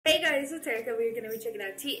guys, it's Erika. We're going to be checking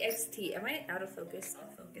out TXT. Am I out of focus?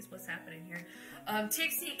 Off focus? What's happening here?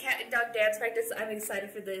 TXT Cat and Dog Dance Practice. I'm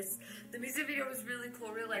excited for this. The music video was really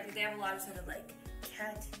cool, really like it. They have a lot of sort of like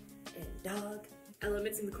cat and dog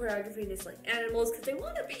elements in the choreography, and it's like animals because they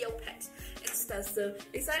want to be your pet and stuff. So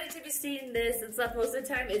excited to be seeing this and stuff. Most of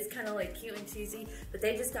the time it's kind of like cute and cheesy, but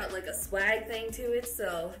they just got like a swag thing to it.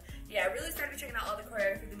 So yeah, I really started checking out all the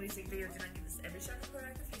choreography, the music videos, and I give this every shot of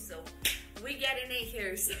choreography. So we get in it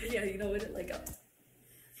here. So yeah, you know what it like.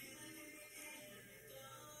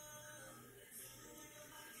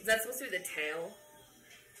 Is that supposed to be the tail?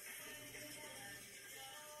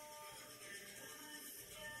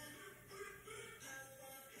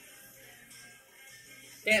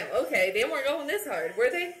 Damn, okay, they weren't going this hard,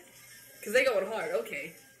 were they? Because they going hard,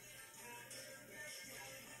 okay.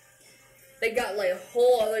 They got like a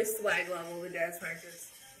whole other swag level in dance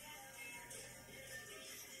practice.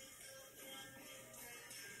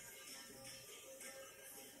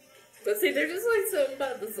 But see, there's just like something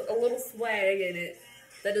about this, a little swag in it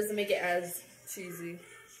that doesn't make it as cheesy.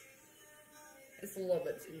 It's a little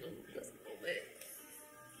bit, just a little bit.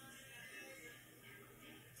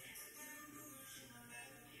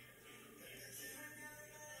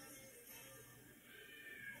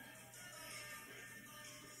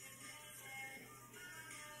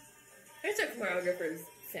 Their choreographer is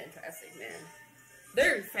fantastic, man.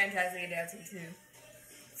 They're fantastic at dancing too.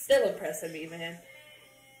 Still impressing me, man.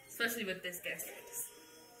 Especially with this dance practice.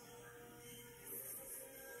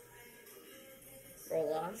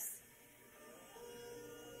 Roll offs.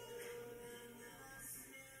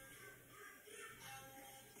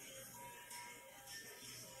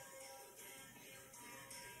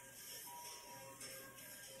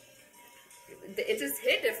 It just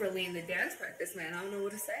hit differently in the dance practice, man. I don't know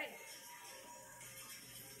what to say.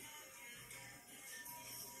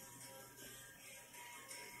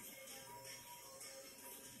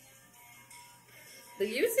 But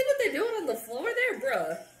you see what they're doing on the floor there,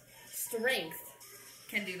 bruh? Strength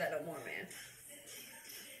can do that no more, man.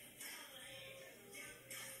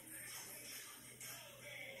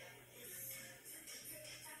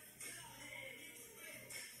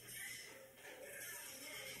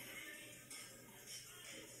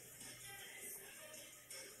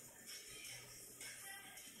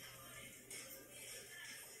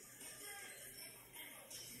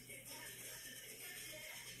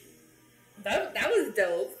 That was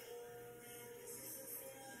dope.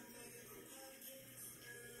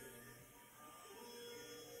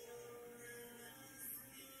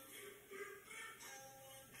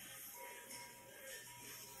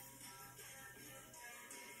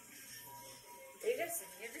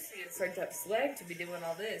 You just need a certain type of swag to be doing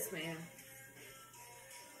all this, man.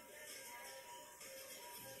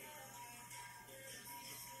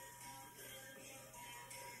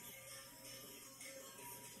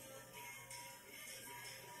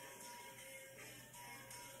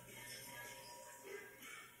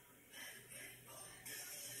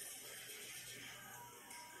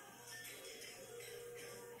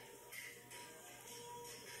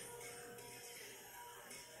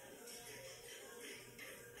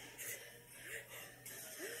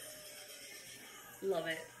 Love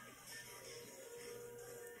it.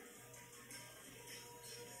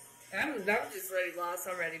 I'm just ready lost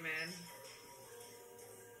already, man.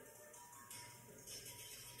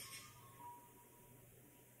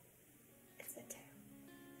 It's a tail.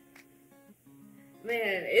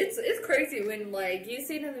 Man, it's crazy when like you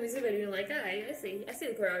see it in the music video, you're like, oh, I see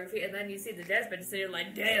the choreography, and then you see the dance, but you're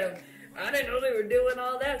like, damn, I didn't know they were doing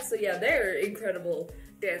all that. So yeah, they're incredible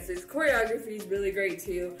dancers. Choreography is really great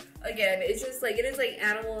too. Again, it's just like, it is like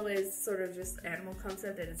animal, and it's sort of just animal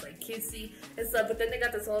concept, and it's like cutesy and stuff, but then they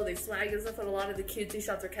got this all the swag and stuff, and a lot of the cutesy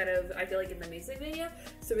shots are kind of, I feel like, in the music video.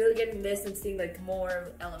 So really getting this and seeing like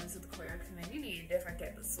more elements of the choreography, man, you need a different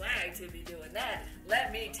type of swag to be doing that.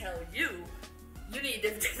 Let me tell you, you need a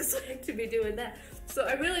different type of swag to be doing that. So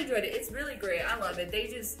I really enjoyed it. It's really great. I love it. They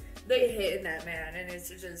hitting that, man, and it's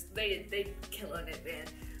just, they killing it, man.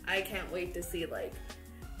 I can't wait to see like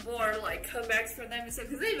more like comebacks from them and stuff,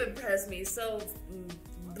 because they've impressed me so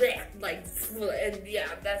bleh, like, and yeah,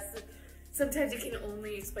 that's, sometimes you can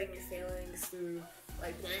only explain your feelings through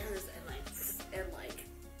like letters and like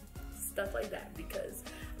stuff like that, because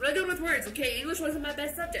I'm not good with words, okay? English wasn't my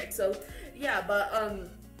best subject, so yeah, but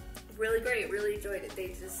really great, really enjoyed it. They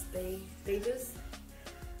just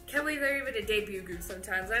can't believe they're even a debut group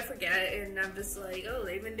sometimes. I forget, and I'm just like, oh,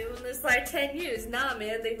 they've been doing this like 10 years. Nah,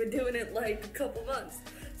 man, they've been doing it like a couple months.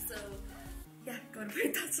 So, yeah. yeah, go to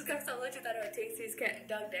pretty.subscribe. I'll let you that about TXT's cat and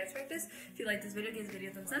dog dance practice. If you like this video, give this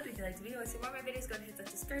video a thumbs up. If you like the video and want to see more of my videos, go ahead and hit that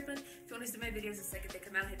subscribe button. If you want to see my videos the second they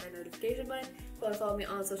come out, hit that notification button. Go and follow me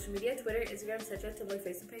on social media, Twitter, Instagram, Snapchat, Tumblr,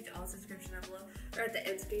 Facebook page, all subscription down below. Or at the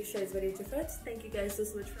end, so you share this video with your friends. Thank you guys so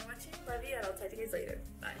much for watching. Love you, and I'll talk to you guys later.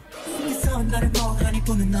 Bye.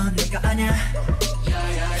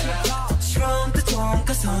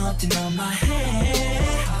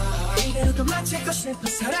 이대로도 맞추고 싶어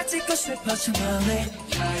사라지고 싶어 정말로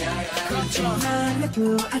걱정만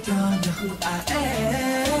해도 I don't know who I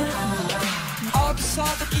am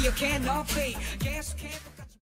어디서도 기억해 너 please 계속해